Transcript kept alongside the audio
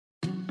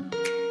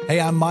Hey,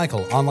 I'm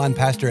Michael, online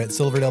pastor at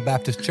Silverdale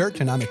Baptist Church,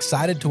 and I'm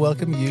excited to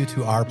welcome you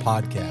to our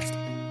podcast.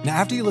 Now,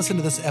 after you listen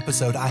to this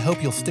episode, I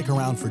hope you'll stick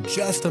around for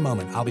just a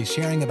moment. I'll be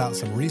sharing about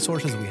some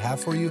resources we have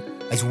for you,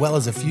 as well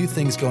as a few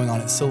things going on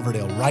at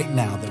Silverdale right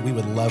now that we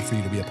would love for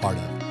you to be a part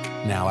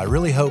of. Now, I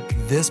really hope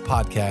this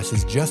podcast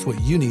is just what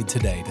you need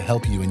today to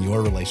help you in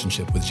your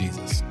relationship with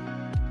Jesus.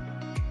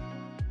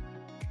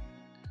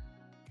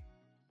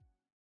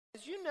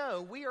 As you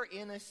know, we are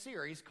in a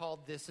series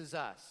called This Is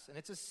Us, and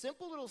it's a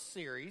simple little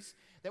series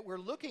that we're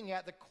looking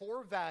at the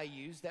core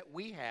values that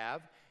we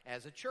have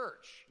as a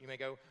church. You may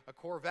go, a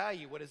core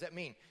value, what does that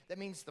mean? That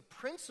means the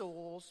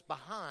principles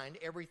behind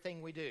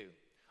everything we do.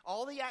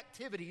 All the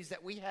activities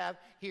that we have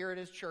here at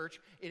his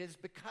church, it is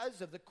because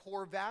of the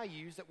core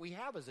values that we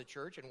have as a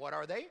church. And what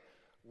are they?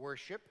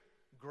 Worship,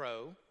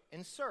 grow,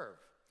 and serve.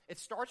 It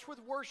starts with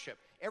worship.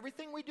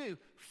 Everything we do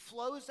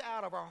flows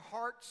out of our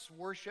heart's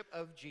worship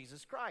of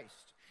Jesus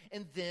Christ.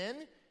 And then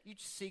you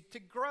seek to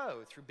grow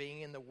through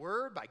being in the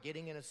Word, by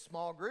getting in a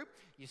small group,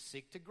 you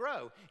seek to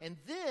grow. And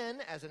then,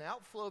 as an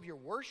outflow of your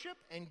worship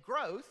and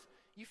growth,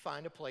 you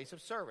find a place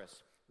of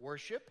service.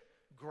 Worship,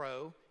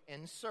 grow,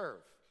 and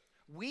serve.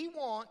 We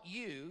want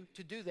you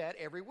to do that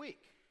every week.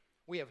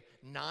 We have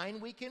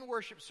 9 weekend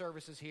worship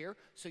services here,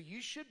 so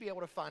you should be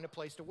able to find a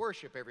place to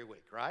worship every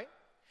week, right?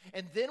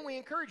 And then we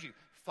encourage you,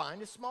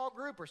 find a small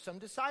group or some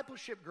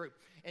discipleship group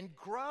and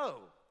grow.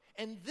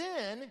 And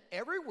then,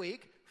 every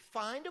week,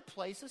 find a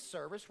place of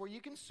service where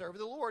you can serve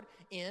the Lord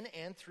in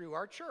and through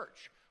our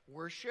church.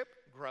 Worship,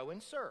 grow,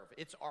 and serve.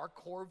 It's our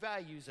core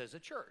values as a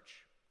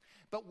church.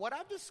 But what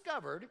I've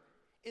discovered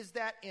is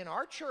that in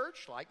our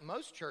church, like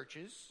most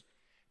churches,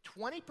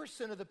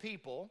 20% of the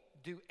people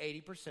do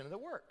 80% of the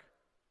work.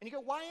 And you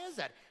go, why is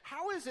that?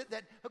 How is it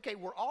that, okay,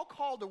 we're all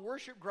called to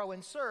worship, grow,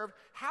 and serve.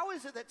 How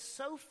is it that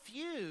so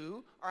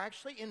few are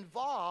actually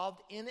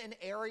involved in an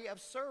area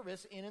of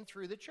service in and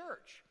through the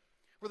church?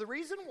 Well, the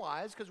reason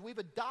why is because we've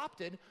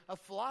adopted a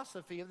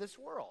philosophy of this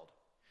world.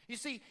 You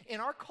see, in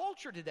our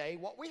culture today,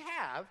 what we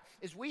have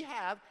is we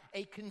have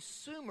a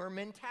consumer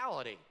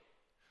mentality.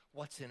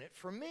 What's in it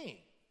for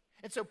me?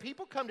 And so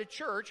people come to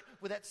church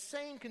with that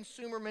same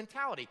consumer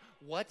mentality.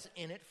 What's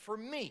in it for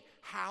me?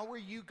 How are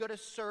you going to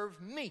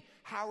serve me?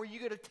 How are you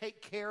going to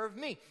take care of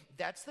me?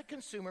 That's the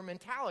consumer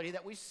mentality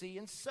that we see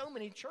in so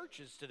many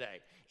churches today,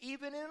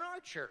 even in our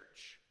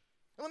church.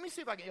 Now, let me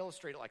see if I can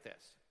illustrate it like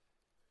this.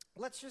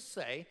 Let's just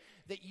say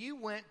that you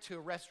went to a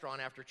restaurant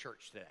after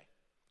church today.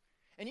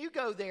 And you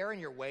go there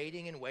and you're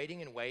waiting and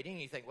waiting and waiting.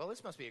 And you think, well,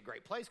 this must be a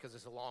great place because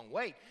it's a long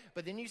wait.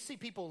 But then you see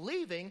people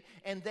leaving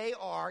and they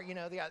are,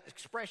 they got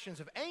expressions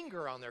of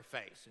anger on their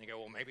face. And you go,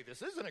 well, maybe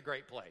this isn't a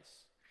great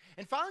place.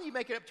 And finally you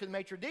make it up to the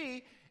maitre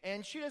d'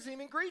 and she doesn't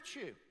even greet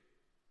you.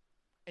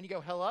 And you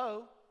go,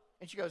 hello.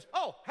 And she goes,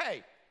 oh,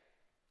 hey.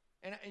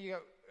 And you go,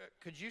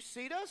 could you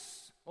seat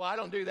us? Well, I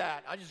don't do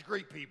that. I just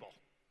greet people.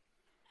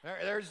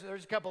 There's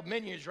a couple of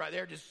menus right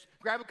there. Just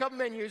grab a couple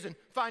menus and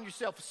find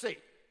yourself a seat.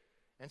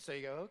 And so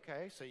you go,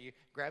 okay. So you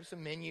grab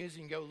some menus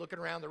and you go looking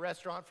around the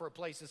restaurant for a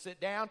place to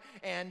sit down.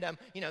 And,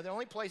 the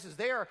only places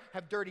there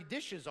have dirty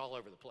dishes all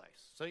over the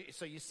place.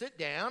 So you sit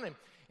down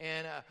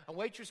and a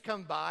waitress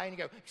comes by and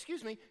you go,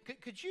 excuse me,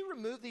 could you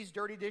remove these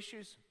dirty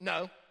dishes?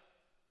 No,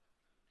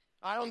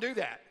 I don't do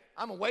that.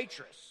 I'm a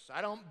waitress.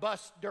 I don't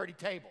bust dirty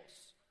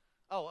tables.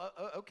 Oh,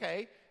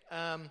 okay.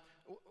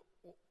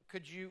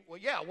 Could you, well,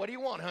 yeah, what do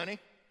you want, honey?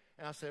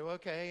 And I say, well,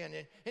 okay.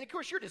 And of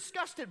course, you're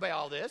disgusted by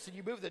all this, and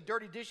you move the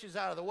dirty dishes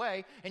out of the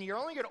way, and you're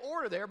only going to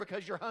order there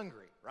because you're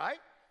hungry, right?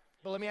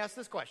 But let me ask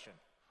this question.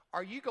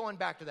 Are you going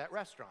back to that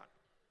restaurant?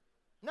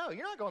 No,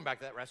 you're not going back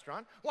to that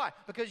restaurant. Why?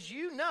 Because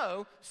you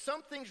know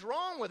something's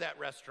wrong with that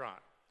restaurant.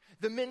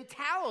 The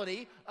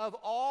mentality of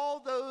all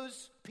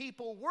those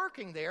people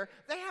working there,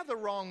 they have the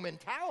wrong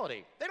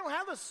mentality. They don't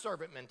have a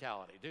servant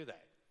mentality, do they?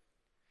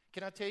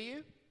 Can I tell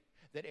you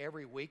that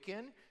every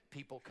weekend,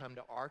 people come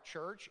to our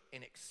church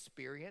and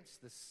experience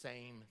the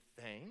same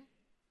thing?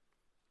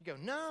 You go,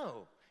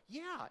 no,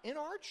 yeah, in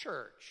our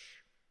church.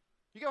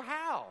 You go,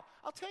 how?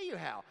 I'll tell you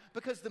how.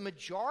 Because the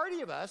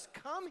majority of us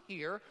come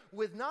here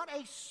with not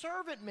a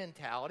servant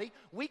mentality,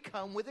 we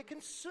come with a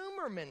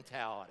consumer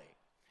mentality.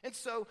 And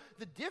so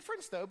the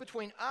difference, though,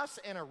 between us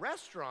and a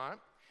restaurant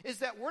is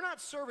that we're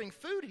not serving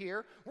food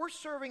here, we're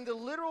serving the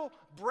literal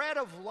bread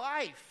of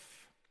life.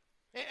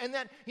 And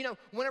that,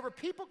 whenever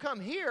people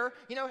come here,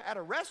 at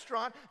a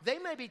restaurant, they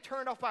may be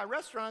turned off by a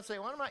restaurant and say,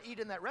 well, I'm not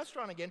eating in that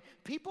restaurant again.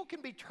 People can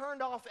be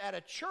turned off at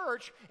a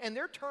church, and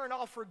they're turned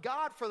off for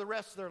God for the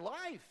rest of their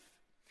life.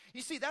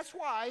 You see, that's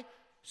why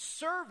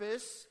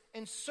service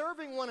and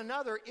serving one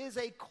another is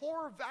a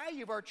core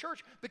value of our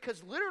church,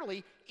 because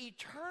literally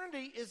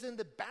eternity is in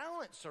the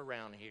balance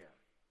around here.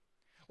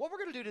 What we're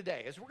going to do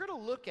today is we're going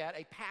to look at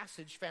a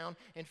passage found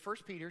in 1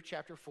 Peter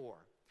chapter 4.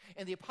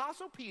 And the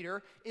Apostle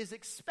Peter is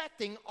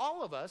expecting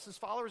all of us as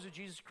followers of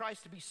Jesus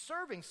Christ to be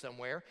serving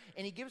somewhere,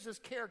 and he gives us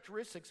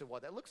characteristics of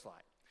what that looks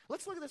like.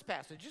 Let's look at this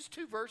passage, just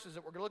 2 verses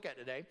that we're going to look at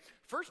today.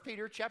 1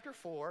 Peter chapter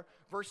 4,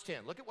 verse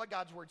 10. Look at what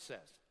God's word says.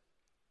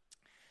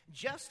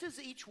 Just as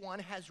each one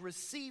has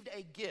received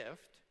a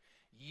gift,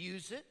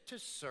 use it to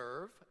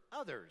serve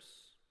others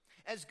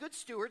as good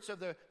stewards of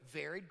the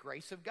varied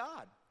grace of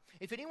God.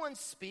 If anyone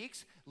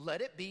speaks,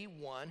 let it be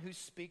one who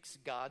speaks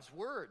God's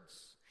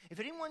words. If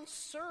anyone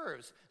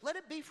serves, let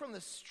it be from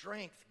the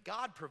strength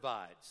God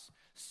provides,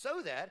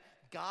 so that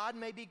God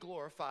may be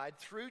glorified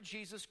through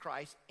Jesus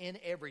Christ in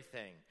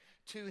everything.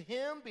 To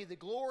him be the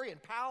glory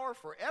and power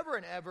forever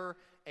and ever.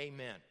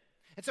 Amen.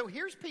 And so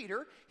here's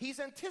Peter. He's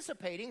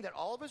anticipating that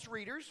all of his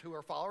readers who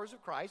are followers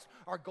of Christ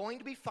are going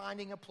to be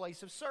finding a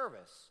place of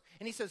service.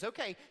 And he says,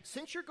 okay,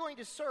 since you're going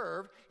to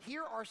serve,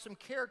 here are some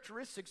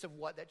characteristics of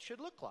what that should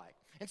look like.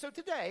 And so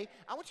today,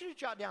 I want you to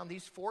jot down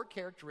these 4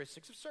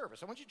 characteristics of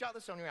service. I want you to jot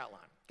this on your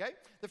outline, okay?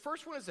 The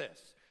first one is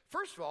this.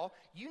 First of all,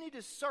 you need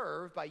to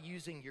serve by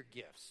using your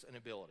gifts and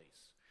abilities.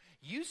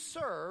 You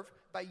serve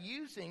by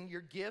using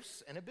your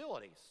gifts and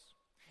abilities.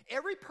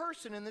 Every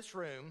person in this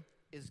room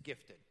is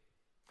gifted.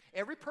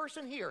 Every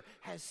person here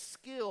has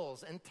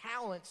skills and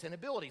talents and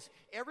abilities.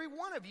 Every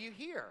one of you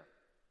here.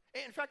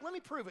 In fact, let me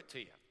prove it to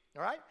you,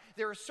 all right?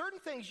 There are certain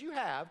things you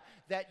have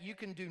that you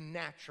can do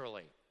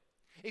naturally.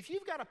 If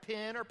you've got a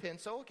pen or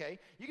pencil, okay,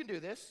 you can do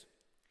this.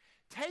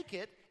 Take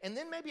it, and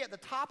then maybe at the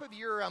top of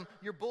your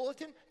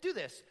bulletin, do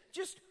this.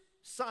 Just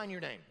sign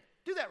your name.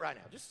 Do that right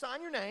now. Just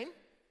sign your name.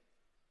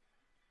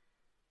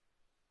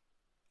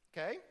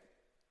 Okay?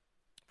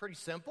 Pretty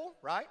simple,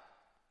 right?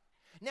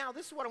 Now,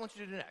 this is what I want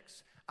you to do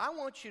next. I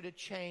want you to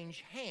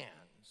change hands,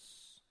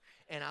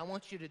 and I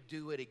want you to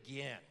do it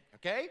again,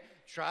 okay?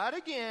 Try it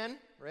again.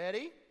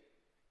 Ready?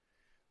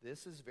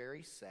 This is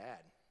very sad.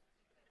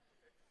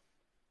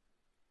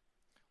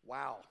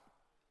 Wow.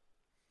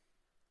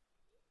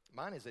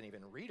 Mine isn't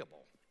even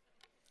readable.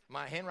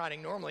 My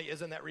handwriting normally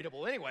isn't that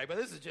readable anyway, but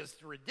this is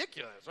just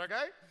ridiculous,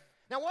 okay?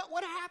 Now,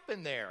 what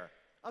happened there?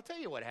 I'll tell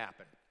you what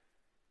happened.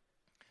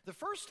 The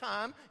first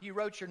time you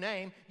wrote your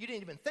name, you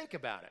didn't even think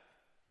about it,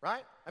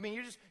 right? I mean,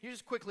 you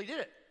just quickly did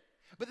it.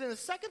 But then the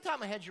second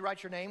time I had you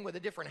write your name with a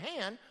different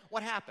hand,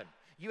 what happened?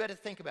 You had to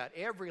think about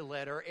every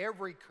letter,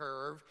 every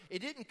curve. It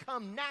didn't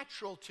come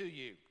natural to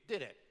you,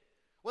 did it?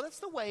 Well, that's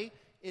the way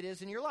it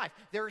is in your life.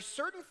 There are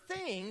certain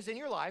things in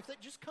your life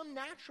that just come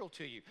natural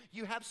to you.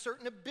 You have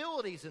certain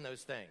abilities in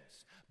those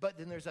things, but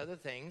then there's other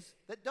things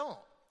that don't.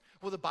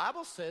 Well, the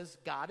Bible says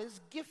God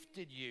has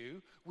gifted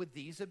you with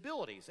these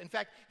abilities. In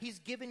fact, he's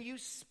given you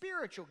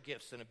spiritual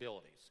gifts and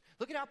abilities.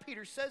 Look at how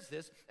Peter says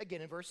this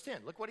again in verse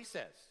 10. Look what he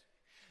says.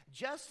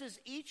 Just as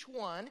each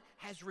one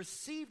has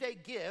received a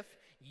gift,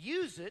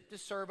 use it to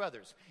serve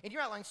others. In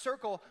your outline,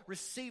 circle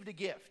received a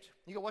gift.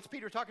 You go, what's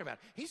Peter talking about?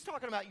 He's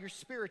talking about your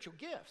spiritual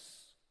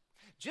gifts.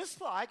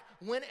 Just like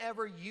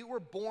whenever you were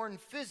born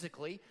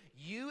physically,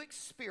 you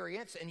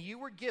experienced and you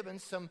were given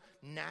some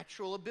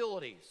natural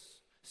abilities,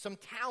 some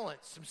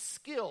talents, some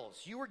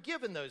skills. You were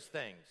given those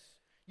things.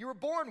 You were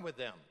born with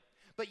them.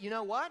 But you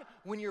know what?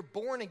 When you're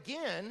born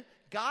again,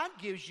 God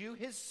gives you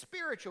his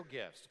spiritual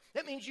gifts.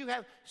 That means you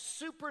have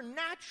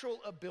supernatural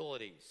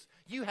abilities.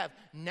 You have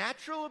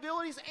natural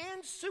abilities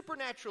and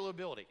supernatural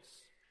abilities.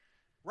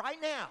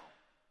 Right now,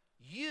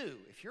 you,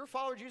 if you're a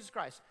follower of Jesus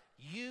Christ,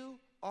 you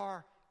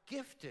are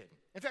gifted.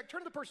 In fact,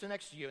 turn to the person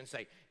next to you and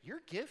say,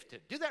 you're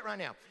gifted. Do that right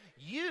now.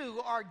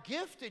 You are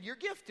gifted. You're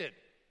gifted.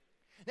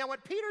 Now,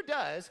 what Peter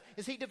does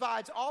is he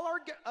divides all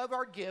of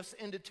our gifts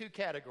into 2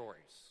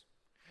 categories.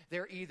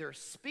 They're either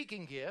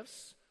speaking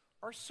gifts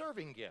or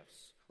serving gifts.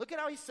 Look at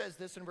how he says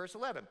this in verse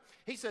 11.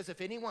 He says,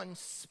 if anyone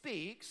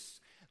speaks,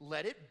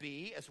 let it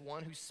be as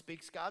one who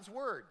speaks God's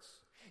words.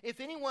 If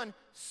anyone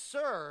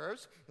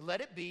serves,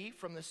 let it be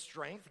from the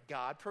strength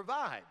God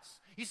provides.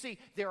 You see,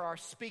 there are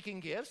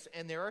speaking gifts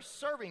and there are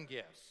serving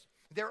gifts.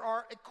 There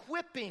are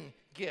equipping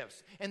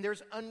gifts and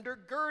there's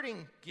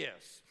undergirding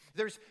gifts.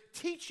 There's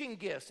teaching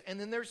gifts and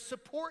then there's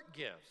support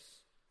gifts.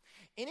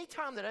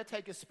 Anytime that I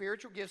take a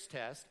spiritual gifts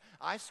test,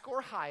 I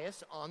score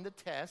highest on the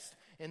test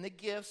in the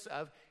gifts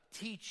of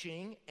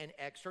teaching and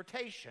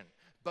exhortation.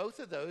 Both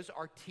of those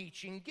are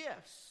teaching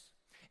gifts.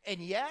 And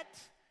yet,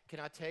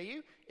 can I tell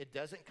you, it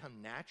doesn't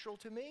come natural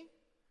to me.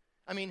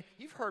 I mean,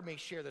 you've heard me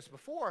share this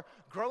before.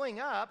 Growing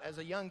up as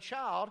a young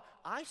child,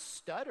 I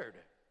stuttered.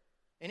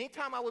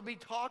 Anytime I would be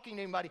talking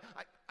to anybody,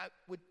 I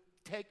would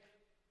take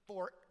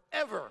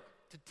forever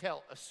to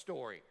tell a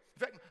story.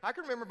 In fact, I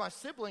can remember my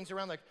siblings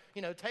around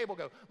the table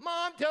go,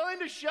 Mom, tell him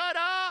to shut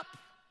up.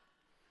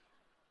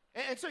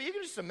 And so you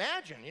can just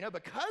imagine,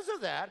 because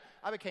of that,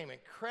 I became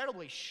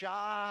incredibly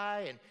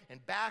shy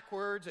and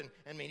backwards. And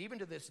I mean, even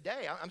to this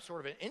day, I'm sort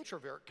of an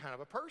introvert kind of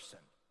a person.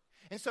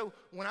 And so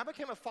when I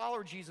became a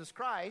follower of Jesus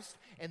Christ,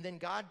 and then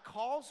God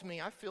calls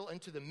me, I feel,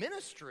 into the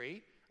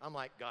ministry, I'm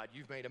like, God,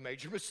 you've made a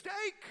major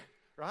mistake,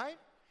 right?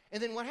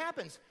 And then what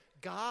happens?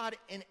 God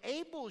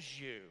enables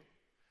you.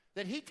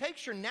 That he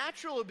takes your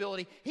natural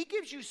ability, he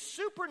gives you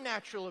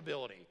supernatural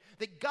ability.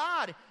 That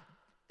God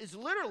is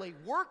literally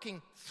working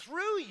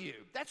through you.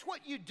 That's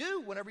what you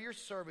do whenever you're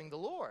serving the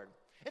Lord.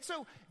 And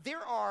so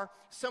there are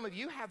some of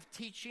you have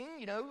teaching,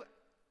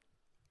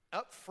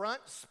 up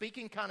front,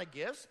 speaking kind of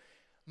gifts.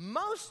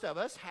 Most of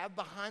us have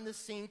behind the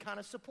scene kind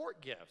of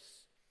support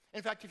gifts.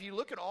 In fact, if you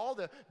look at all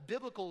the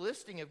biblical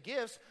listing of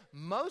gifts,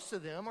 most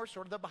of them are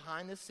sort of the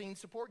behind-the-scenes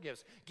support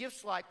gifts.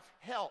 Gifts like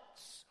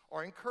helps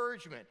or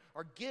encouragement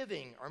or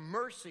giving or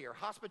mercy or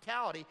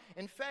hospitality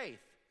and faith.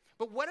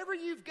 But whatever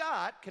you've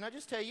got, can I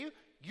just tell you,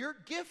 you're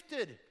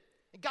gifted.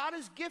 God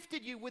has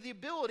gifted you with the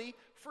ability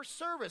for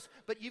service,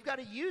 but you've got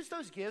to use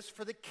those gifts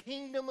for the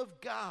kingdom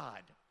of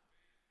God.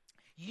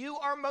 You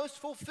are most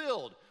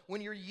fulfilled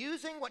when you're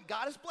using what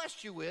God has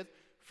blessed you with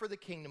for the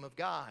kingdom of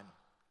God.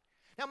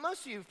 Now,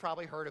 most of you have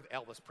probably heard of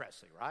Elvis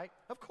Presley, right?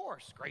 Of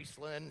course,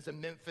 Graceland's in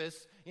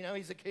Memphis. You know,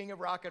 he's the king of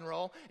rock and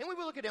roll, and we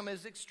would look at him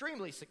as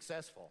extremely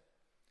successful.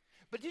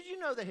 But did you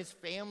know that his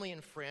family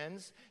and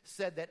friends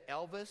said that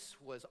Elvis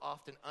was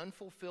often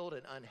unfulfilled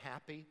and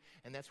unhappy,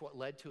 and that's what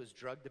led to his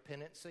drug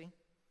dependency?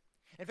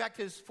 In fact,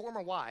 his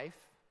former wife,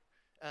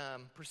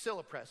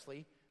 Priscilla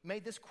Presley,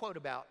 made this quote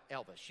about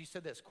Elvis. She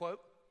said this, quote,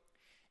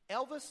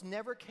 "Elvis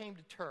never came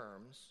to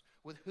terms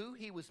with who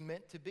he was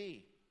meant to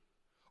be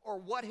or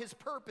what his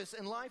purpose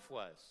in life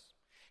was.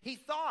 He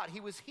thought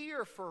he was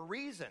here for a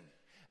reason,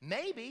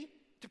 maybe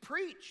to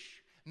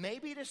preach,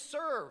 maybe to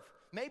serve,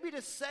 maybe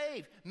to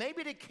save,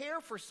 maybe to care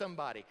for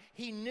somebody.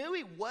 He knew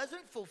he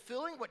wasn't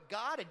fulfilling what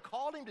God had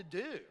called him to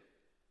do."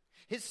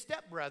 His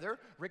stepbrother,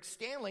 Rick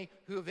Stanley,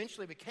 who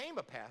eventually became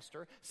a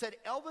pastor, said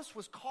Elvis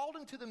was called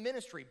into the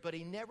ministry, but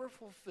he never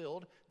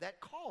fulfilled that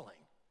calling.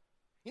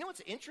 You know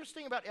what's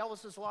interesting about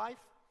Elvis's life?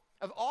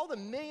 Of all the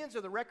millions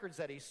of the records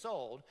that he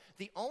sold,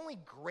 the only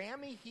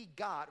Grammy he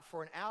got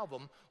for an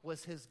album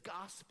was his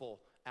gospel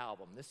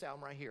album, this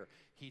album right here,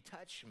 He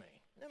Touched Me.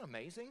 Isn't that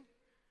amazing?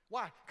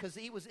 Why? Because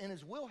he was in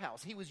his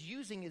wheelhouse. He was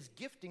using his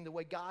gifting the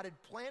way God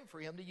had planned for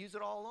him to use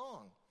it all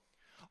along.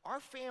 Our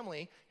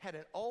family had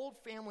an old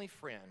family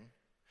friend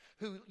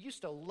who used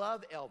to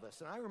love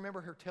Elvis. And I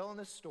remember her telling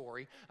this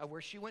story of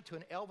where she went to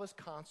an Elvis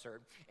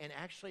concert and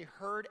actually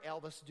heard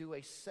Elvis do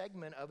a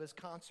segment of his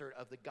concert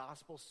of the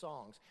gospel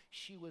songs.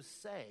 She was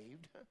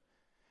saved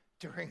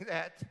during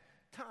that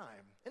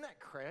time. Isn't that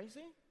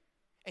crazy?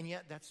 And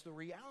yet that's the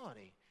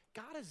reality.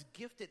 God has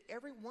gifted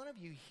every one of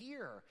you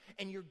here.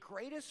 And your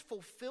greatest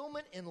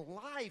fulfillment in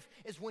life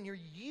is when you're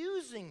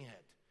using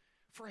it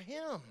for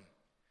Him.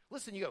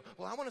 Listen, you go,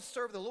 well, I want to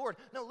serve the Lord.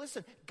 No,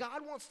 listen,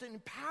 God wants to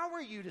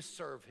empower you to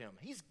serve Him.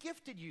 He's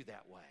gifted you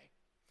that way.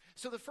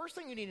 So the first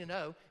thing you need to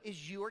know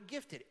is you are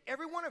gifted.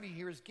 Every one of you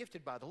here is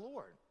gifted by the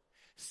Lord.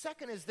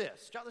 Second is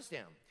this, jot this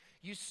down.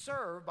 You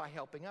serve by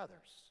helping others.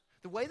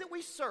 The way that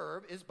we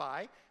serve is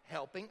by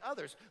helping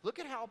others. Look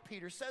at how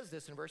Peter says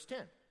this in verse 10.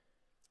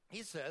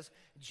 He says,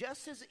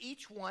 just as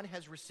each one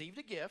has received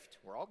a gift,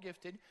 we're all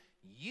gifted,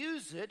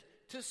 use it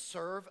to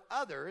serve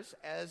others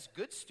as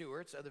good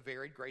stewards of the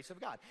varied grace of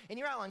God. In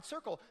your outline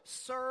circle,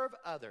 serve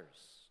others.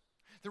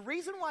 The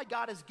reason why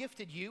God has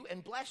gifted you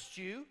and blessed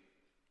you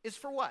is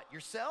for what?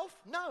 Yourself?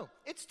 No,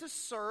 it's to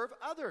serve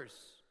others.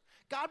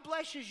 God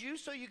blesses you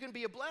so you can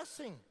be a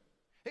blessing.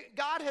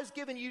 God has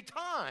given you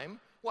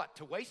time, what,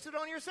 to waste it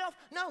on yourself?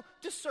 No,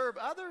 to serve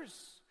others.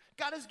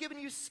 God has given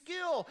you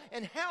skill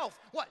and health.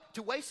 What?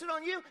 To waste it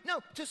on you?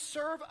 No, to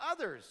serve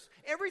others.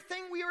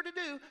 Everything we are to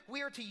do,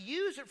 we are to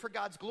use it for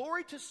God's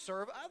glory to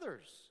serve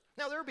others.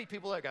 Now, there will be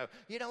people that go,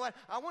 you know what?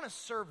 I want to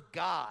serve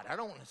God. I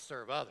don't want to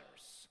serve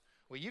others.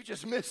 Well, you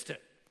just missed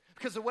it.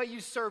 Because the way you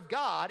serve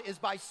God is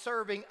by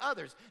serving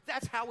others.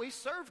 That's how we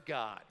serve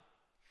God.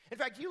 In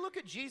fact, you look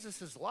at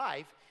Jesus'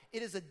 life,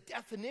 it is a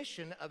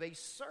definition of a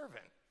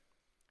servant.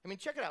 I mean,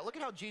 check it out. Look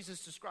at how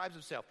Jesus describes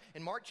himself.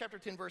 In Mark chapter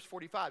 10, verse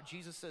 45,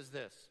 Jesus says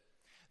this,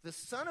 "The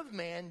Son of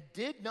Man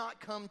did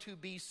not come to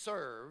be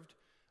served,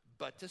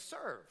 but to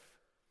serve."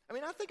 I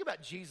mean, I think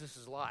about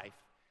Jesus' life,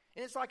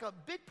 and it's like a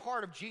big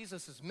part of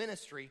Jesus'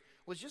 ministry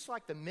was just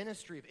like the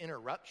ministry of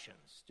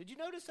interruptions. Did you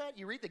notice that?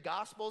 You read the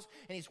Gospels,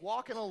 and he's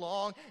walking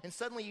along, and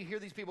suddenly you hear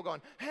these people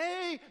going,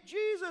 "Hey,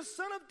 Jesus,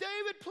 Son of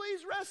David,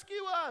 please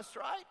rescue us,"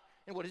 right?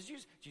 And what does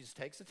Jesus? Jesus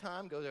takes the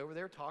time, goes over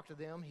there, talk to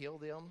them, heal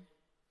them,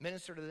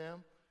 minister to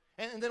them.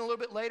 And then a little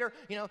bit later,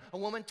 you know, a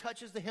woman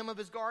touches the hem of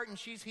his garment and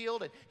she's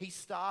healed, and he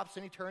stops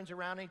and he turns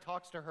around and he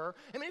talks to her.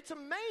 I mean, it's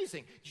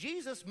amazing.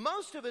 Jesus,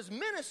 most of his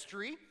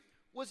ministry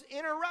was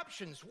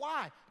interruptions.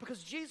 Why?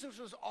 Because Jesus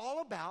was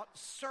all about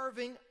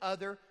serving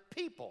other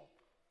people.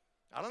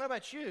 I don't know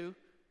about you.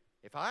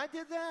 If I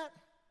did that,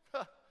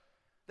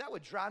 that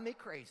would drive me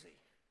crazy.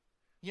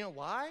 You know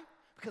why?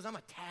 Because I'm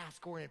a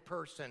task-oriented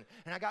person,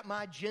 and I got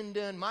my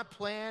agenda and my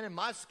plan and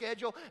my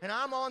schedule, and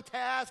I'm on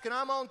task,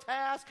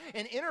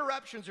 and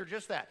interruptions are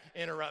just that,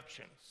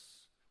 interruptions.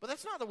 But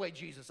that's not the way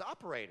Jesus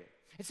operated.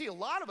 And see, a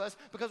lot of us,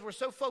 because we're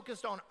so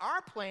focused on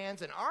our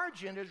plans and our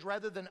agendas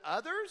rather than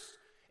others,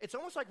 it's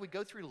almost like we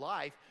go through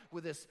life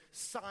with this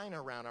sign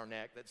around our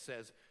neck that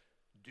says,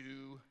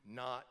 "Do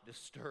not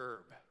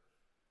disturb."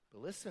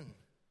 But listen,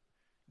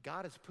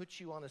 God has put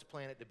you on this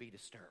planet to be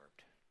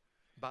disturbed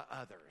by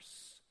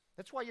others.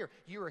 That's why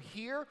you're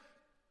here.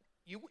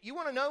 You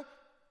want to know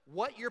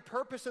what your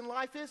purpose in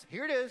life is?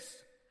 Here it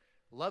is.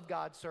 Love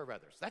God, serve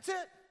others. That's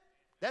it.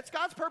 That's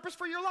God's purpose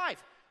for your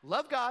life.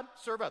 Love God,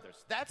 serve others.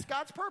 That's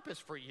God's purpose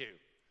for you.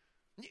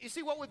 You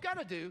see, what we've got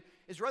to do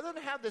is rather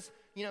than have this,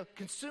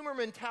 consumer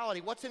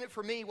mentality, what's in it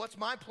for me, what's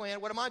my plan,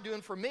 what am I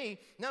doing for me?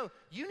 No,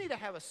 you need to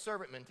have a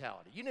servant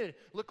mentality. You need to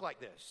look like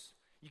this.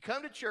 You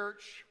come to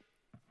church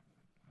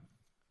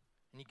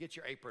and you get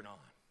your apron on.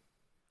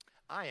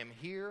 I am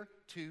here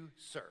to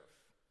serve.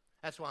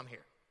 That's why I'm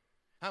here.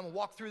 I'm going to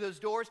walk through those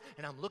doors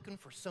and I'm looking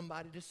for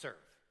somebody to serve.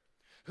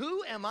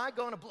 Who am I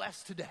going to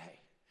bless today?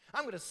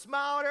 I'm going to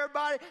smile at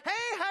everybody.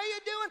 Hey, how you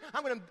doing?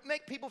 I'm going to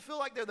make people feel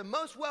like they're the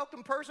most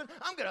welcome person.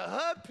 I'm going to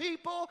hug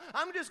people.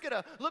 I'm just going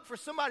to look for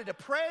somebody to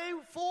pray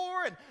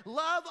for and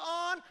love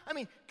on. I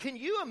mean, can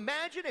you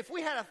imagine if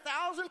we had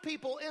 1,000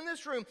 people in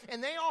this room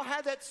and they all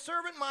had that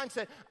servant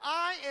mindset?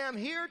 I am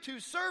here to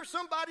serve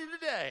somebody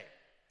today.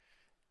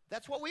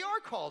 That's what we are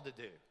called to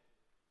do.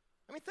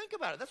 I mean, think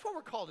about it. That's what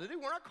we're called to do.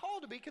 We're not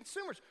called to be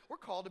consumers. We're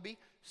called to be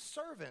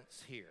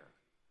servants here.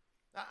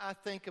 I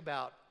think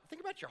about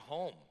your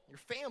home, your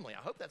family.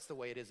 I hope that's the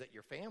way it is at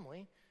your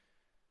family.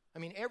 I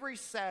mean, every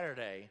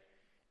Saturday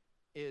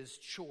is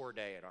chore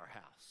day at our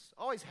house.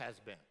 Always has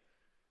been.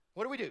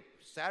 What do?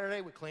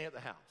 Saturday, we clean up the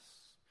house.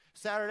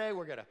 Saturday,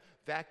 we're going to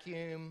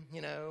vacuum,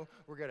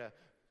 we're going to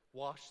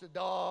wash the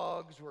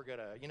dogs. We're going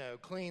to,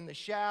 clean the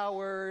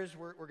showers.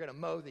 We're going to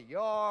mow the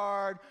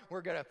yard.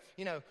 We're going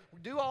to,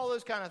 do all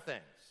those kind of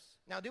things.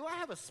 Now, do I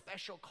have a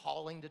special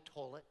calling to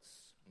toilets?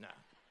 No,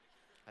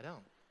 I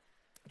don't.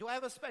 Do I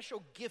have a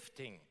special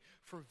gifting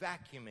for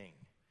vacuuming?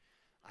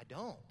 I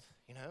don't,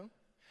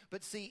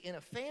 But see, in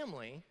a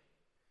family,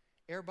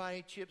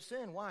 everybody chips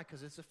in. Why?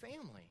 Because it's a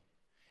family.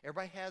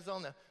 Everybody has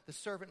on the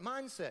servant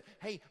mindset.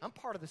 Hey, I'm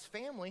part of this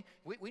family.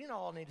 We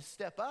all need to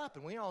step up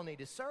and we all need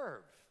to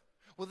serve.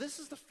 Well, this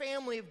is the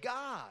family of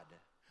God.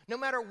 No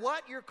matter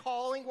what your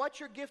calling, what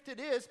your gifted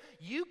is,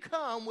 you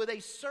come with a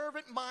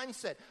servant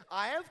mindset.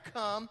 I have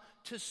come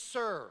to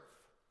serve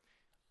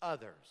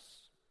others.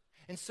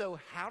 And so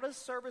how does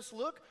service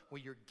look?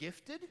 Well, you're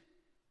gifted.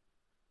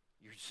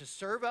 You're to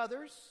serve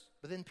others.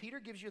 But then Peter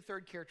gives you a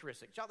third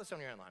characteristic. Jot this on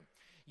your outline.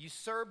 You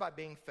serve by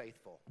being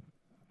faithful.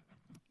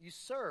 You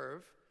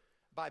serve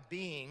by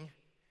being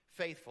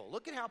faithful.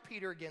 Look at how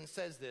Peter again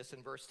says this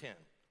in verse 10.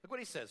 Look what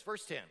he says.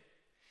 Verse 10.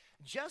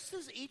 Just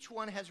as each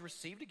one has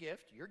received a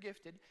gift, you're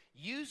gifted,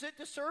 use it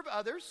to serve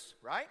others,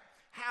 right?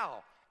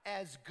 How?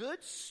 As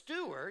good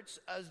stewards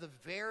of the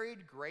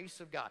varied grace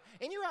of God.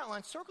 In your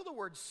outline, circle the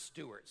word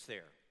stewards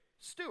there.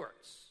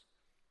 Stewards.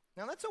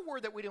 Now, that's a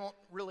word that we don't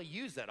really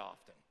use that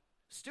often.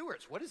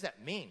 Stewards, what does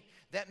that mean?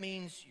 That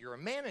means you're a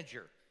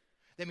manager.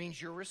 That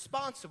means you're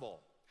responsible.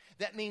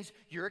 That means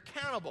you're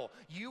accountable.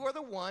 You are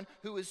the one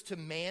who is to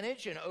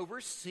manage and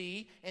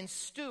oversee and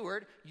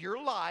steward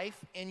your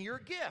life and your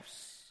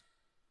gifts.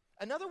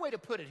 Another way to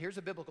put it, here's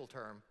a biblical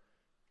term,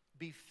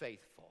 be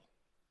faithful.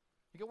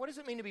 You go, what does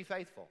it mean to be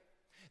faithful?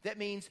 That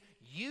means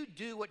you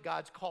do what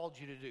God's called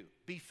you to do.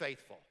 Be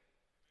faithful.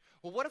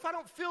 Well, what if I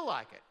don't feel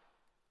like it?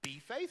 Be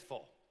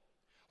faithful.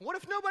 What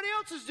if nobody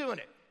else is doing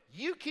it?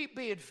 You keep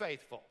being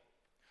faithful.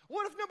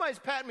 What if nobody's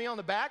patting me on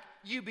the back?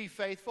 You be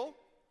faithful.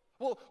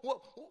 Well,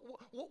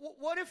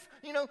 what if,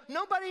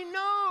 nobody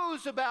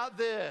knows about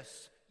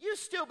this? You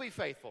still be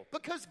faithful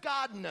because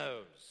God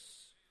knows.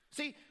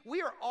 See,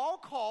 we are all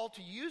called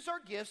to use our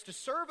gifts to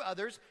serve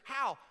others.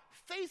 How?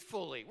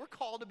 Faithfully. We're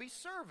called to be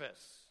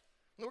service.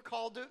 We're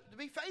called to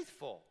be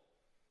faithful.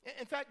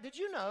 In fact, did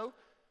you know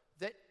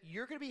that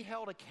you're going to be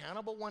held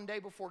accountable one day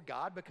before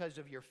God because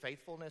of your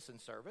faithfulness and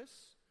service?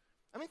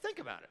 I mean, think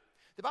about it.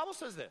 The Bible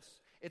says this.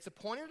 It's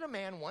appointed a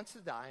man once to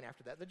die, and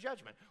after that, the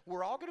judgment.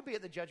 We're all going to be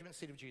at the judgment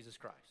seat of Jesus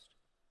Christ.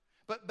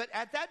 But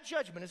at that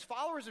judgment, as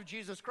followers of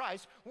Jesus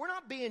Christ, we're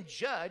not being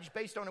judged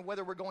based on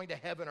whether we're going to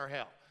heaven or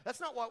hell.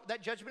 That's not what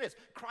that judgment is.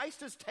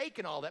 Christ has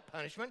taken all that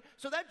punishment,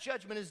 so that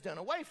judgment is done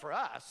away for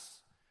us.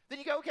 Then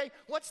you go, okay,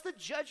 what's the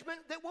judgment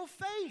that we'll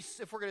face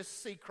if we're going to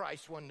see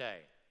Christ one day?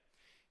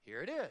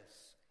 Here it is.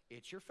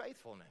 It's your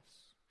faithfulness.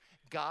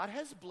 God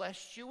has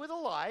blessed you with a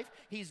life.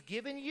 He's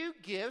given you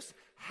gifts.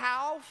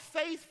 How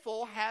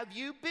faithful have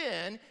you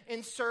been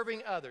in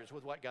serving others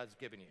with what God's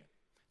given you?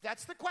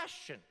 That's the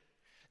question.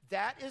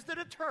 That is the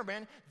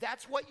determinant.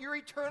 That's what your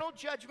eternal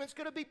judgment's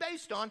going to be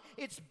based on.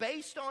 It's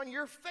based on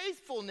your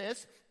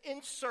faithfulness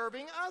in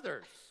serving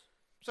others.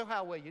 So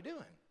how well you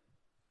doing?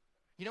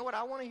 You know what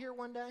I want to hear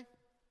one day?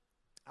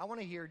 I want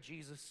to hear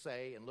Jesus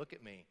say and look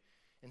at me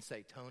and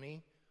say,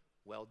 Tony,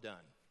 well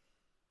done.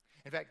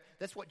 In fact,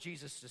 that's what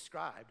Jesus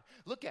described.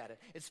 Look at it.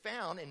 It's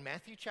found in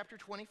Matthew chapter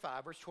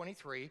 25, verse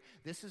 23.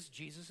 This is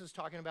Jesus is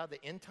talking about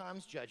the end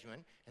times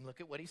judgment. And look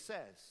at what he says.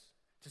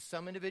 To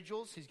some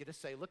individuals, he's going to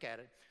say, look at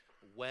it.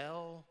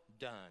 Well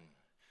done,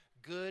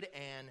 good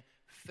and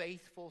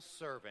faithful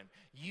servant.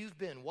 You've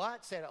been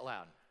what? Say it out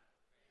loud.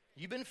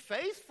 You've been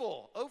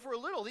faithful over a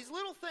little, these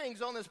little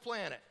things on this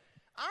planet.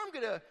 I'm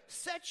going to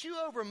set you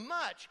over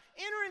much.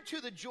 Enter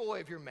into the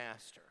joy of your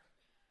master.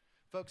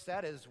 Folks,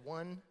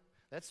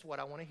 that's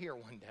what I want to hear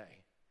one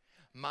day.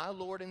 My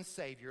Lord and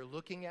Savior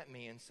looking at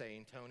me and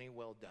saying, Tony,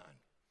 well done.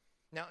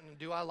 Now,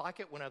 do I like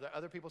it when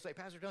other people say,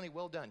 Pastor Tony,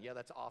 well done? Yeah,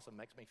 that's awesome.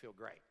 Makes me feel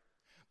great.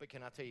 But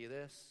can I tell you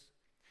this?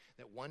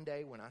 that one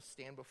day when I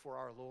stand before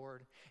our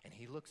Lord and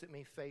he looks at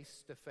me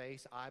face to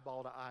face,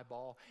 eyeball to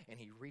eyeball, and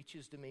he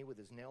reaches to me with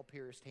his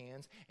nail-pierced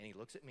hands and he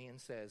looks at me and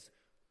says,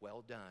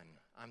 well done.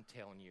 I'm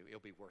telling you, it'll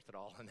be worth it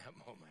all in that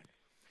moment.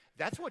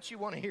 That's what you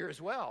want to hear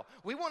as well.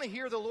 We want to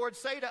hear the Lord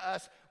say to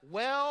us,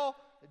 well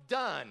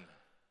done.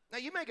 Now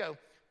you may go,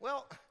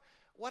 well,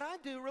 what I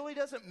do really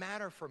doesn't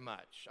matter for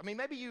much. I mean,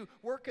 maybe you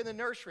work in the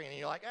nursery and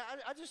you're like,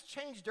 I just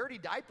change dirty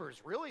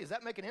diapers. Really? Does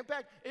that make an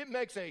impact? It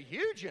makes a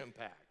huge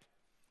impact.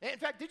 In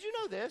fact, did you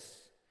know this?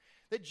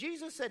 That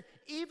Jesus said,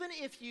 even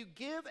if you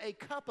give a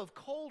cup of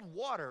cold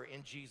water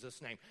in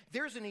Jesus' name,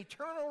 there's an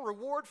eternal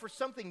reward for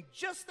something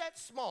just that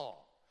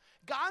small.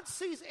 God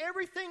sees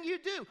everything you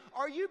do.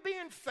 Are you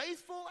being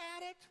faithful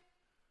at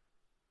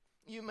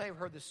it? You may have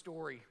heard this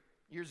story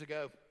years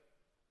ago.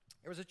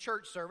 There was a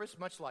church service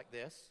much like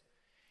this,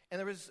 and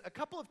there was a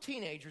couple of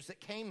teenagers that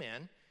came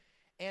in,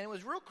 and it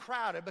was real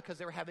crowded because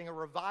they were having a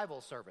revival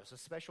service, a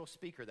special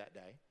speaker that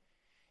day,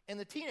 and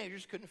the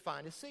teenagers couldn't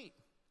find a seat.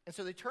 And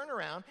so they turned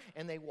around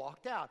and they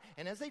walked out.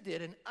 And as they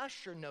did, an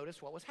usher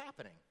noticed what was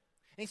happening.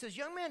 And he says,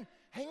 young man,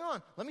 hang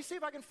on. Let me see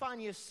if I can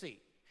find you a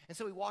seat. And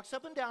so he walks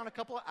up and down a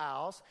couple of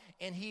aisles,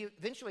 and he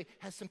eventually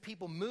has some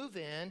people move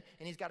in, and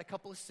he's got a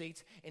couple of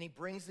seats, and he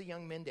brings the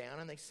young men down,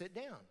 and they sit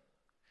down.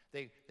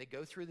 They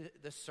go through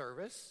the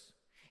service,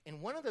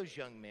 and one of those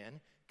young men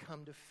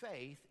come to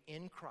faith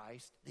in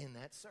Christ in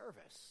that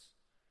service.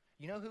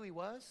 You know who he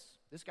was?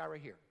 This guy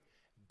right here,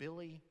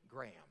 Billy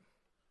Graham.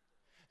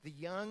 The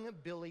young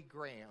Billy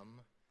Graham,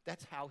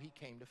 that's how he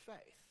came to faith.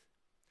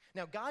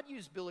 Now, God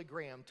used Billy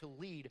Graham to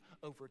lead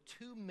over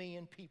 2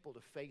 million people to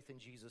faith in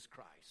Jesus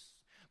Christ.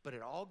 But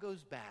it all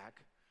goes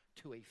back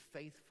to a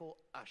faithful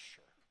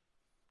usher.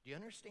 Do you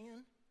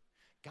understand?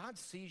 God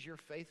sees your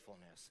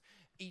faithfulness.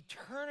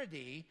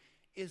 Eternity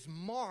is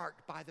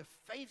marked by the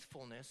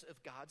faithfulness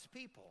of God's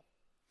people.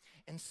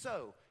 And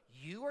so,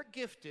 you are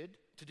gifted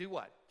to do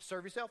what?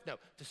 Serve yourself? No,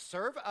 to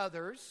serve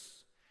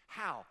others.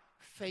 How?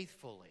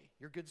 Faithfully.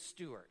 You're good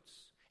stewards.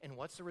 And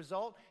what's the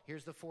result?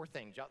 Here's the 4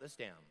 things. Jot this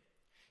down.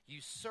 You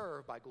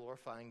serve by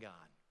glorifying God.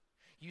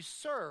 You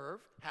serve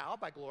how?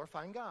 By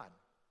glorifying God.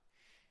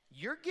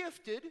 You're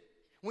gifted.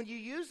 When you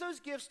use those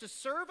gifts to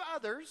serve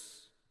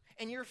others,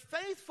 and you're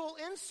faithful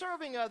in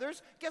serving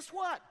others, guess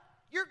what?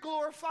 You're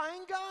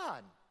glorifying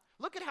God.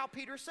 Look at how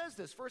Peter says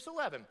this, verse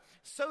 11.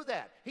 So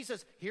that, he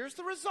says, here's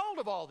the result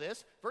of all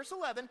this, verse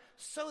 11,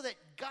 so that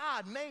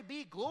God may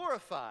be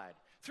glorified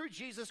through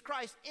Jesus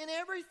Christ in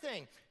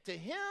everything. To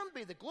him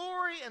be the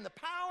glory and the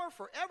power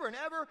forever and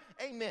ever.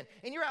 Amen.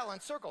 In your outline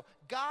circle,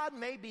 God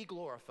may be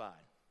glorified.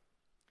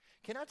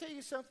 Can I tell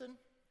you something?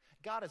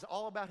 God is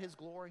all about his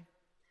glory.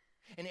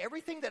 And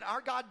everything that our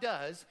God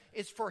does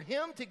is for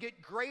him to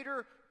get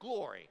greater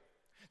glory.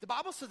 The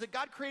Bible says that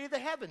God created the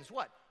heavens,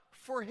 what?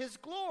 For his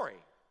glory.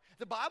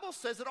 The Bible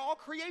says that all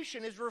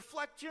creation is a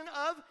reflection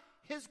of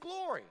his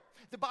glory.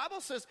 The Bible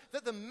says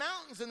that the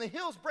mountains and the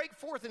hills break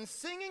forth in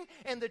singing,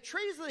 and the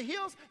trees of the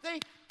hills, they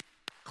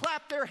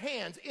clap their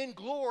hands in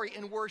glory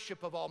and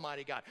worship of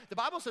Almighty God. The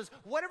Bible says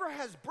whatever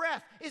has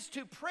breath is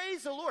to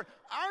praise the Lord.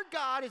 Our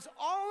God is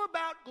all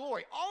about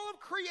glory. All of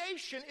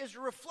creation is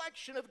a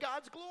reflection of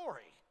God's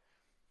glory.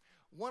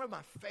 One of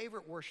my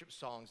favorite worship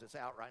songs that's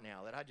out right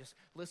now that I just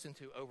listen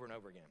to over and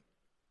over again,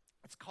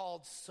 it's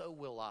called So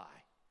Will I.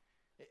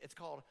 It's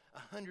called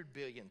 100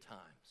 billion times.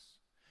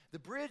 The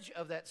bridge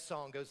of that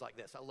song goes like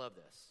this. I love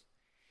this.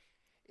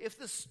 If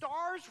the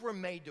stars were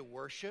made to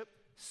worship,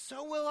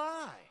 so will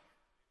I.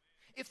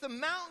 If the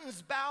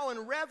mountains bow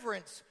in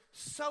reverence,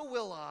 so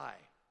will I.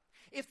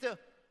 If the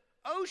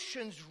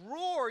oceans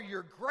roar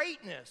your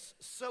greatness,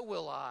 so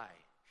will I.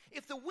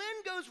 If the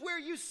wind goes where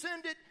you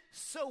send it,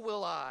 so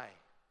will I.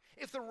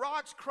 If the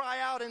rocks cry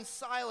out in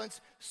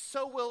silence,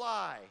 so will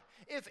I.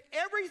 If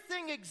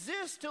everything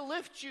exists to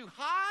lift you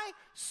high,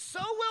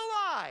 so will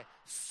I.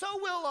 So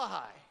will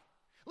I.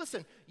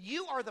 Listen,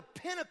 you are the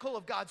pinnacle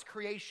of God's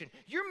creation.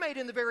 You're made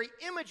in the very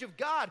image of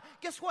God.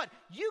 Guess what?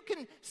 You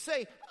can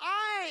say,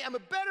 I am a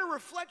better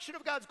reflection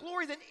of God's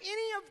glory than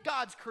any of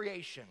God's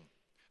creation.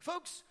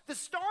 Folks, the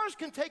stars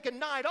can take a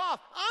night off.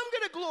 I'm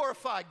going to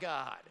glorify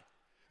God.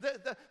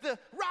 The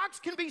rocks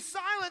can be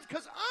silent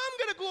because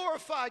I'm going to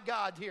glorify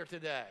God here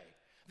today.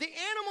 The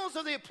animals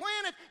of the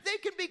planet, they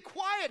can be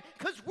quiet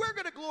because we're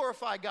going to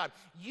glorify God.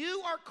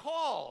 You are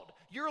called,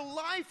 your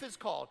life is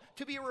called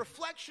to be a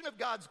reflection of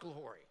God's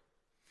glory.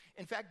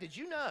 In fact, did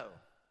you know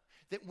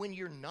that when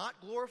you're not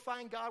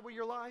glorifying God with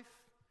your life,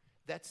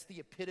 that's the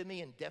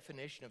epitome and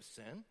definition of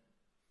sin?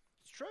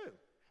 It's true.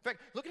 In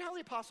fact, look at how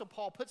the Apostle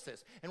Paul puts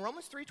this. In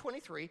Romans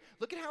 3:23,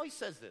 look at how he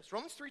says this.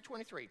 Romans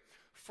 3:23,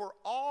 for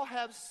all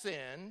have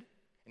sinned,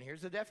 and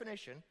here's the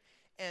definition,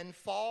 and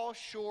fall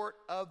short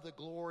of the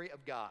glory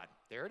of God.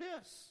 There it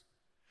is.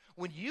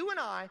 When you and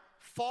I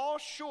fall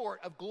short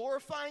of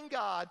glorifying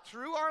God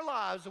through our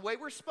lives the way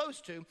we're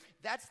supposed to,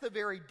 that's the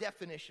very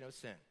definition of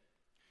sin.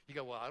 You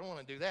go, well, I don't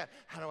want to do that.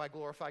 How do I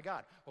glorify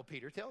God? Well,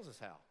 Peter tells us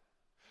how.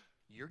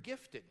 You're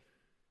gifted.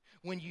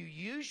 When you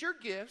use your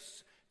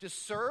gifts to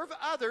serve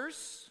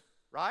others,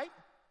 right?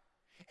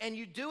 And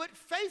you do it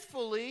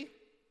faithfully,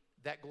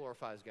 that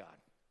glorifies God.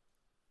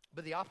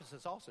 But the opposite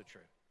is also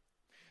true.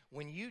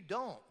 When you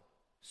don't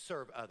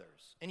serve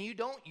others and you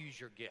don't use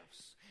your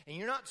gifts and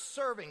you're not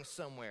serving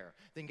somewhere,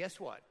 then guess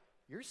what?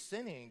 You're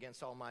sinning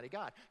against Almighty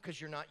God because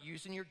you're not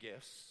using your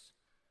gifts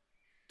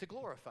to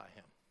glorify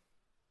Him.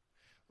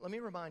 Let me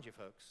remind you,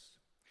 folks,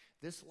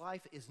 this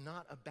life is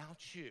not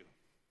about you.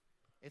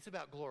 It's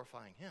about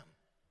glorifying Him.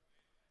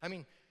 I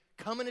mean,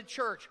 coming to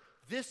church,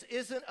 this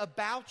isn't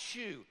about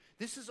you.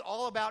 This is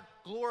all about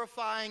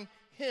glorifying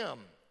Him.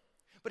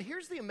 But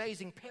here's the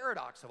amazing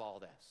paradox of all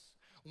this.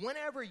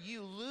 Whenever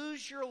you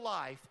lose your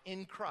life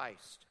in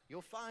Christ,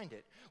 you'll find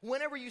it.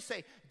 Whenever you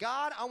say,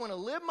 God, I want to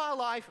live my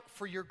life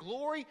for your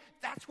glory,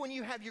 that's when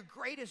you have your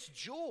greatest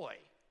joy.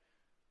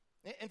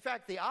 In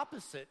fact, the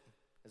opposite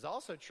is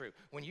also true.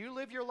 When you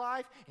live your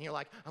life and you're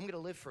like, I'm going to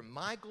live for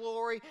my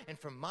glory and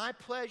for my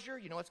pleasure,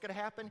 you know what's going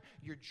to happen?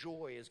 Your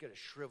joy is going to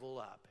shrivel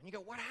up. And you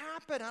go, what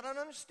happened? I don't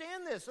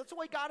understand this. That's the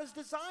way God has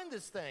designed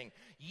this thing.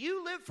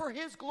 You live for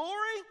His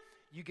glory,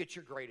 you get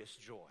your greatest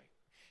joy.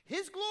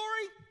 His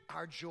glory,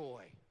 our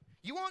joy.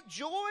 You want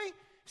joy?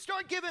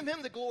 Start giving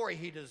Him the glory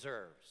He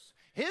deserves.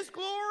 His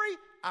glory,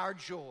 our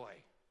joy.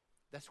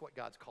 That's what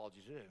God's called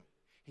you to do.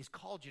 He's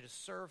called you to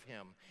serve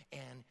Him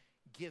and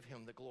give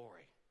Him the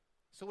glory.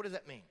 So what does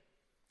that mean?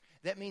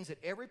 That means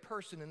that every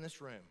person in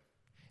this room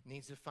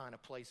needs to find a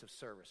place of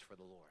service for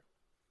the Lord.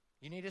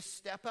 You need to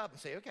step up and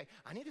say, okay,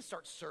 I need to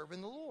start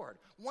serving the Lord.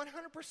 100%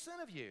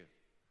 of you.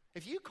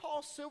 If you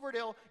call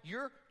Silverdale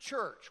your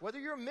church, whether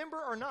you're a member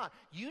or not,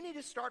 you need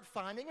to start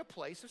finding a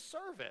place of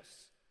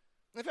service.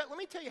 In fact, let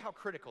me tell you how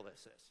critical this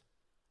is.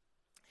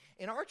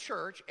 In our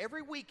church,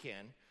 every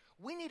weekend,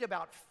 we need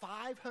about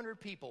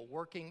 500 people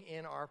working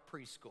in our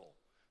preschool.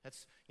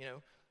 That's,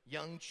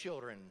 young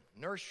children,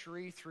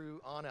 nursery through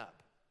on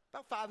up.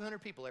 About 500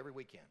 people every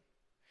weekend.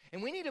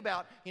 And we need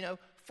about,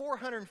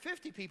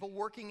 450 people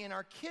working in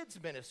our kids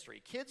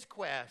ministry, Kids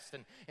Quest,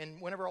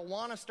 and whenever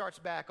Awana starts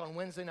back on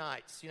Wednesday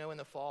nights, in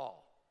the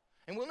fall.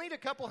 And we'll need a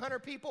couple hundred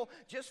people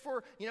just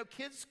for,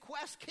 Kids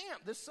Quest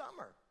camp this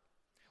summer.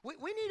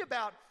 We need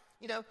about,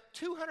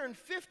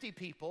 250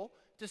 people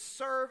to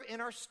serve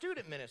in our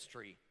student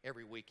ministry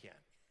every weekend.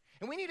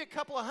 And we need a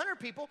couple of hundred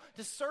people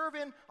to serve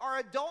in our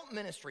adult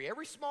ministry.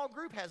 Every small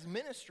group has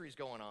ministries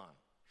going on.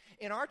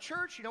 In our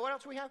church, you know what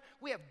else we have?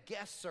 We have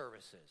guest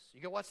services.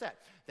 You go, what's that?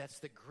 That's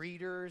the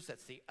greeters,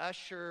 that's the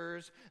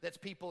ushers, that's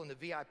people in the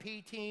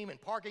VIP team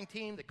and parking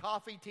team, the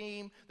coffee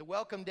team, the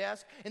welcome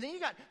desk. And then you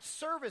got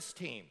service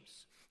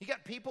teams. You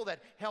got people that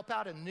help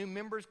out in new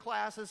members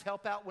classes,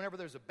 help out whenever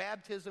there's a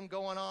baptism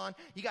going on.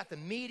 You got the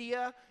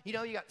media, you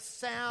got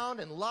sound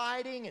and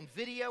lighting and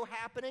video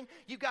happening.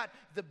 You got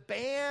the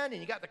band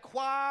and you got the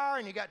choir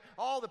and you got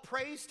all the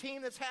praise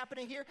team that's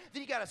happening here.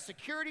 Then you got a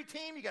security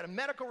team, you got a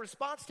medical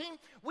response team.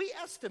 We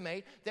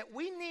estimate that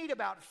we need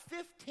about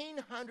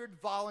 1,500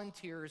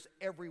 volunteers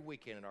every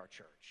weekend in our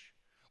church.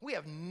 We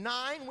have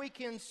 9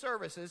 weekend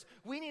services.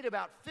 We need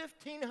about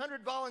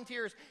 1,500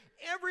 volunteers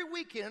every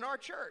weekend in our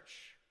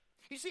church.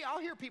 You see, I'll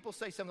hear people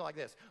say something like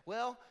this.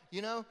 Well,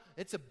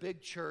 it's a big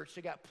church.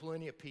 They got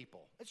plenty of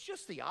people. It's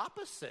just the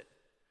opposite.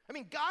 I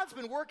mean, God's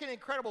been working in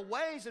incredible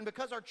ways, and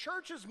because our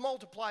church has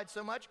multiplied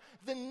so much,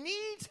 the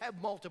needs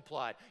have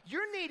multiplied.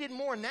 You're needed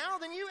more now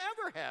than you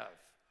ever have.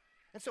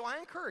 And so I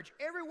encourage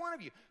every one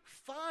of you,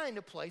 find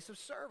a place of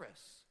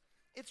service.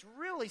 It's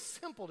really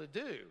simple to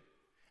do.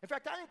 In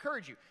fact, I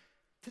encourage you,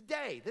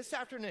 today, this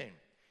afternoon,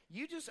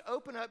 you just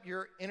open up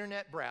your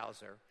internet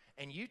browser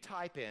and you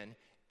type in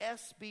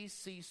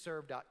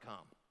sbcserve.com.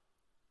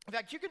 In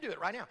fact, you could do it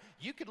right now.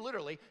 You could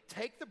literally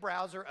take the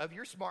browser of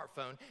your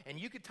smartphone and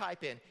you could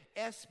type in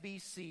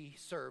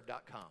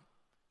sbcserve.com.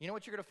 You know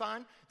what you're going to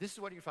find? This is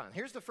what you're going to find.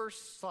 Here's the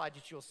first slide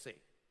that you'll see.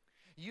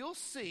 You'll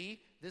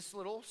see this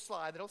little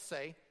slide that'll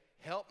say,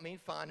 help me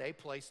find a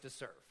place to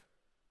serve.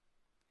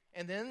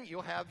 And then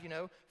you'll have,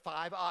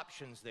 5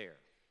 options there.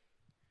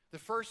 The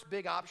first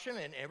big option,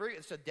 and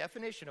it's a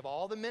definition of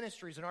all the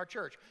ministries in our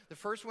church. The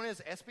first one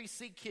is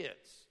SBC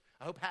Kids.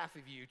 I hope half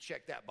of you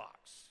check that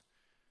box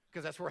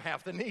because that's where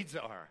half the needs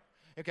are,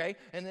 okay?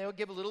 And they'll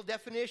give a little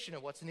definition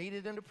of what's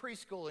needed in the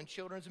preschool and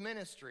children's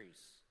ministries.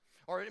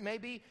 Or it may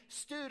be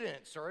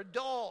students or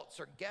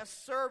adults or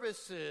guest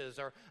services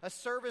or a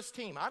service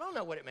team. I don't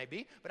know what it may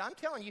be, but I'm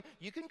telling you,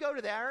 you can go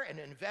to there and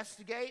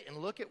investigate and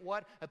look at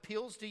what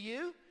appeals to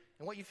you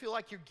and what you feel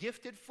like you're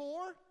gifted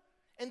for.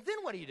 And then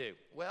what do?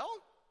 Well,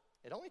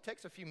 it only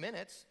takes a few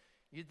minutes.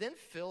 You then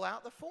fill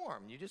out the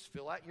form. You just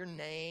fill out your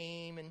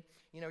name and,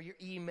 your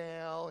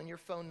email and your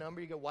phone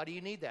number. You go, why do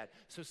you need that?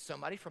 So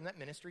somebody from that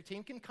ministry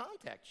team can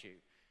contact you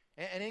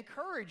and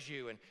encourage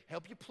you and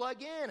help you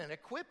plug in and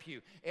equip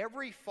you.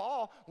 Every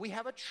fall, we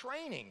have a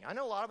training. I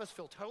know a lot of us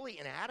feel totally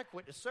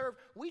inadequate to serve.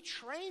 We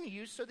train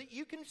you so that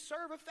you can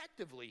serve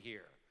effectively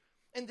here.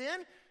 And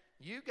then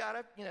you got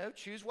to,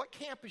 choose what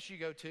campus you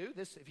go to.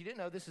 This, if you didn't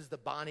know, this is the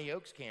Bonnie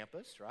Oaks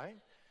campus, right?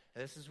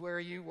 This is where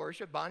you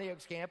worship, Bonnie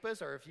Oaks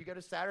campus, or if you go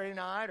to Saturday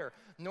night or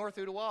North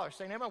Ottawa or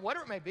St. Emma,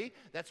 whatever it may be,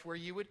 that's where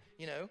you would,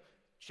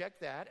 check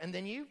that. And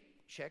then you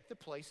check the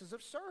places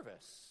of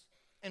service.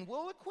 And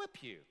we'll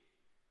equip you.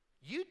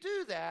 You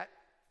do that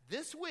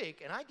this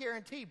week, and I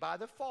guarantee by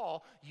the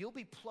fall, you'll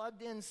be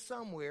plugged in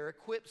somewhere,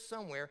 equipped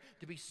somewhere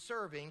to be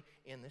serving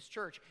in this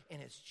church.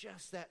 And it's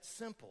just that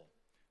simple.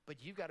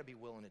 But you've got to be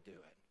willing to do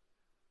it.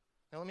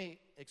 Now, let me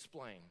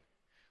explain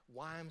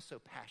why I'm so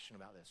passionate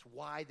about this,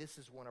 why this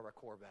is one of our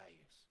core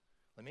values.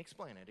 Let me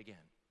explain it again.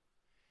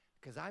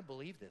 Because I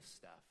believe this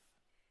stuff.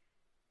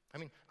 I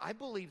mean, I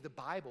believe the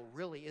Bible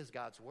really is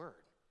God's word.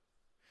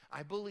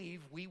 I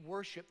believe we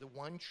worship the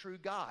one true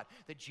God,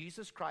 that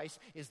Jesus Christ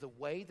is the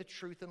way, the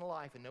truth, and the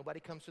life, and nobody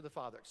comes to the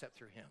Father except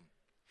through him.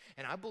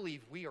 And I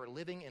believe we are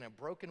living in a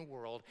broken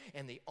world,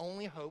 and the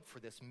only hope for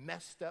this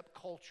messed up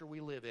culture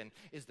we live in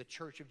is the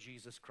church of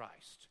Jesus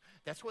Christ.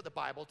 That's what the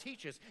Bible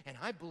teaches, and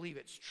I believe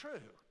it's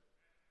true.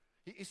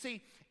 You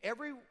see,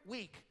 every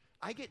week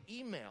I get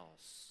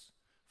emails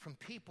from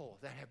people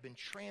that have been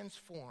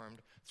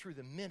transformed through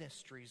the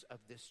ministries of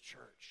this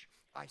church.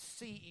 I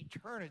see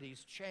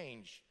eternities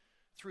change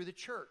through the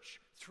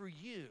church, through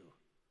you.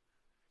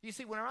 You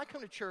see, when I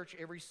come to church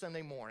every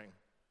Sunday morning,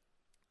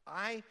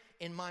 I,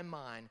 in my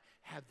mind,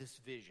 have this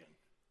vision.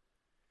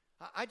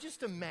 I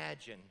just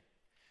imagine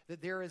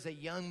that there is a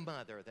young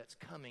mother that's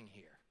coming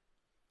here.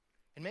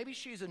 And maybe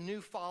she's a new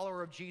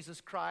follower of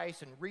Jesus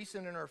Christ and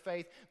recent in her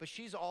faith, but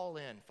she's all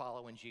in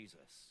following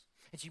Jesus.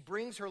 And she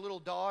brings her little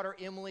daughter,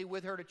 Emily,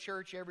 with her to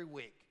church every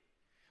week.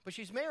 But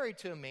she's married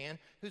to a man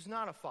who's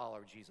not a follower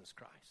of Jesus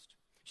Christ.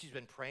 She's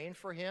been praying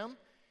for him.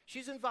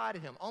 She's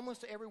invited him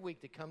almost every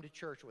week to come to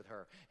church with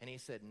her. And he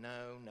said,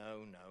 no.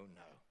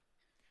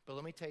 But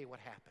let me tell you what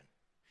happened.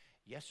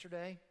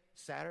 Yesterday,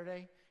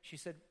 Saturday, she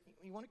said,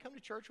 you want to come to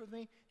church with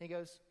me? And he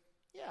goes,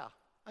 yeah,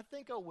 I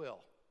think I will.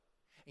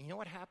 And you know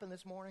what happened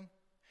this morning?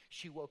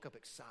 She woke up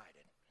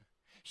excited.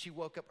 She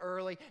woke up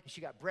early, and she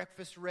got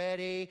breakfast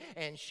ready,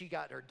 and she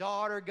got her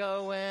daughter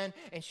going,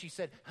 and she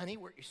said, honey,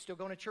 you still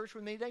going to church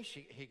with me today?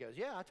 He goes,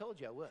 yeah, I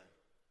told you I would.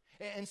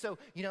 And so,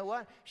 you know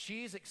what?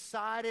 She's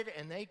excited,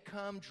 and they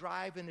come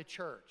driving to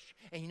church.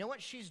 And you know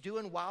what she's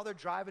doing while they're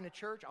driving to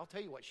church? I'll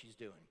tell you what she's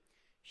doing.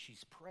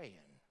 She's praying.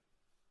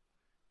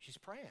 She's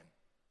praying.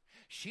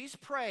 She's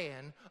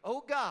praying,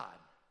 oh God,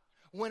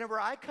 whenever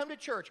I come to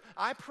church,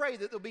 I pray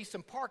that there'll be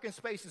some parking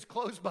spaces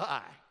close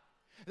by.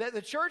 That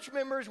the church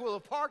members will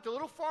have parked a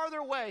little farther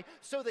away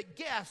so that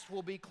guests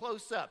will be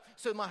close up,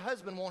 so my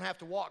husband won't have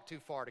to walk too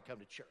far to come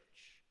to church.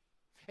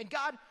 And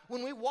God,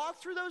 when we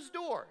walk through those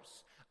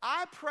doors,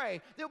 I pray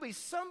there'll be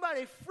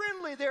somebody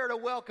friendly there to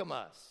welcome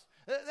us.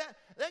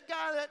 That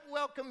guy that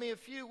welcomed me a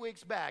few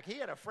weeks back, he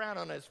had a frown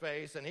on his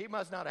face, and he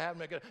must not have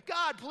had a good.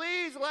 God,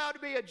 please allow it to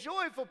be a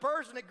joyful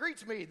person that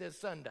greets me this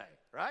Sunday,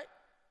 right?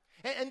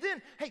 And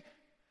then, hey,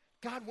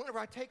 God, whenever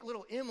I take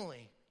little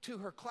Emily to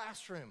her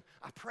classroom,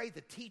 I pray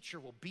the teacher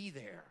will be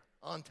there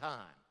on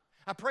time.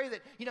 I pray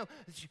that,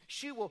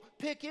 she will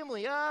pick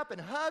Emily up and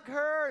hug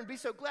her and be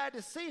so glad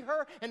to see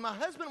her. And my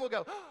husband will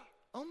go,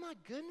 oh my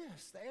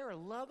goodness, they are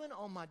loving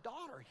on my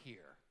daughter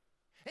here.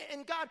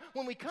 And God,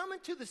 when we come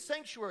into the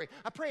sanctuary,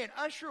 I pray an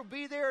usher will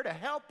be there to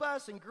help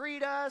us and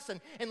greet us.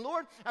 And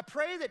Lord, I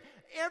pray that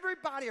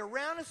everybody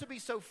around us will be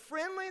so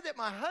friendly that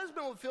my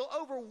husband will feel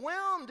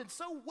overwhelmed and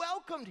so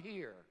welcomed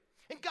here.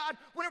 And God,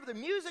 whenever the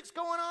music's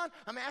going on,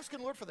 I'm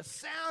asking, Lord, for the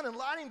sound and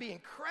lighting be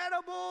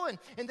incredible,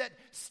 and that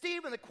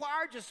Steve and the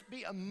choir just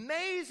be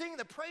amazing,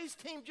 the praise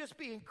team just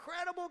be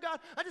incredible, God.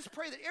 I just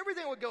pray that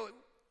everything would go,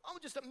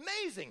 just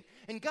amazing.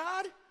 And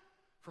God,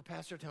 for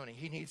Pastor Tony,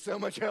 he needs so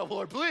much help,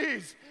 Lord.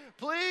 Please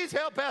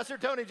help Pastor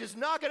Tony just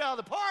knock it out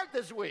of the park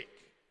this week.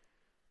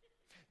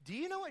 Do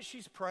you know what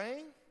she's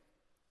praying?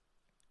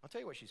 I'll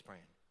tell you what she's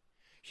praying.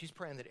 She's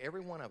praying that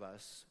every one of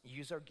us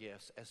use our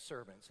gifts as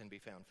servants and be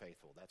found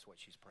faithful. That's what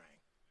she's praying.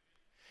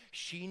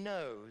 She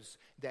knows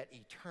that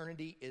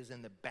eternity is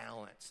in the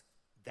balance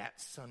that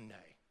Sunday.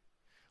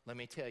 Let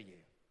me tell you,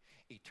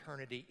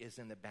 eternity is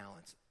in the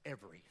balance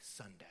every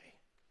Sunday.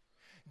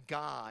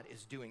 God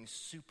is doing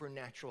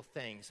supernatural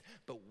things,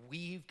 but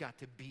we've got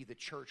to be the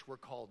church we're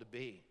called to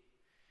be.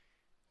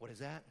 What is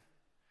that?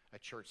 A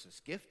church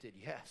that's gifted,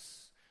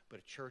 yes, but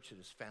a church that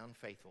is found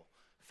faithful,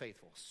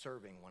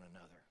 serving one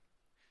another.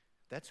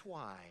 That's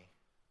why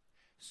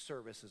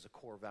service is a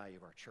core value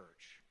of our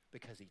church,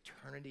 because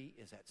eternity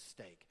is at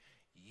stake.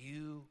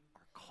 You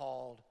are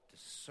called to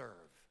serve.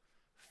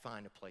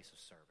 Find a place of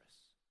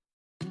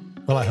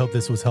service. Well, I hope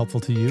this was helpful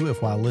to you.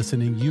 If while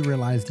listening, you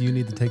realized you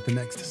need to take the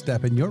next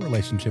step in your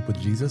relationship with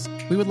Jesus,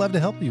 we would love to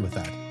help you with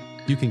that.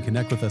 You can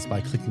connect with us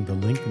by clicking the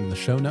link in the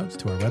show notes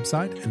to our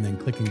website and then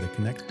clicking the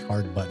Connect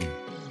Card button.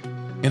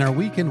 In our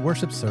weekend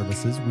worship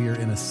services, we are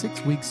in a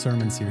 6-week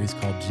sermon series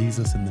called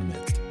Jesus in the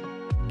Midst.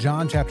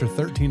 John chapter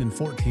 13 and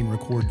 14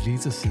 record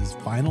Jesus'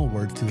 final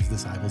words to his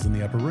disciples in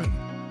the upper room.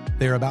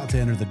 They are about to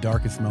enter the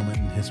darkest moment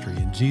in history,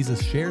 and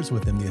Jesus shares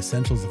with them the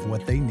essentials of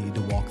what they need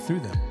to walk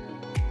through them.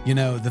 You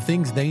know, the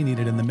things they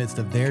needed in the midst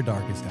of their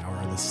darkest hour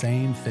are the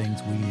same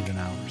things we need in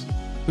ours.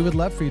 We would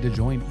love for you to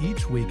join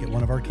each week at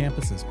one of our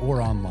campuses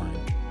or online.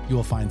 You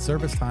will find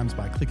service times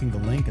by clicking the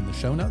link in the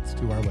show notes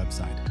to our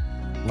website.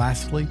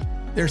 Lastly,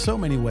 there are so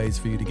many ways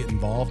for you to get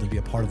involved and be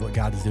a part of what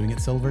God is doing at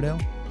Silverdale.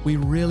 We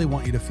really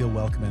want you to feel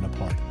welcome and a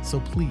part, so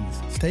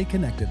please stay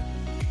connected.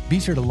 Be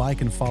sure to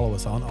like and follow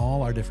us on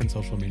all our different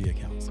social media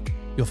accounts.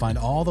 You'll find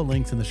all the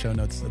links in the show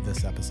notes of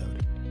this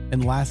episode.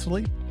 And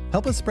lastly,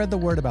 help us spread the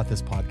word about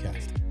this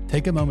podcast.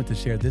 Take a moment to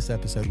share this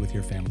episode with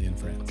your family and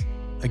friends.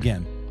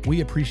 Again,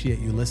 we appreciate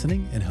you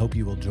listening and hope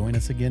you will join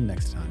us again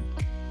next time.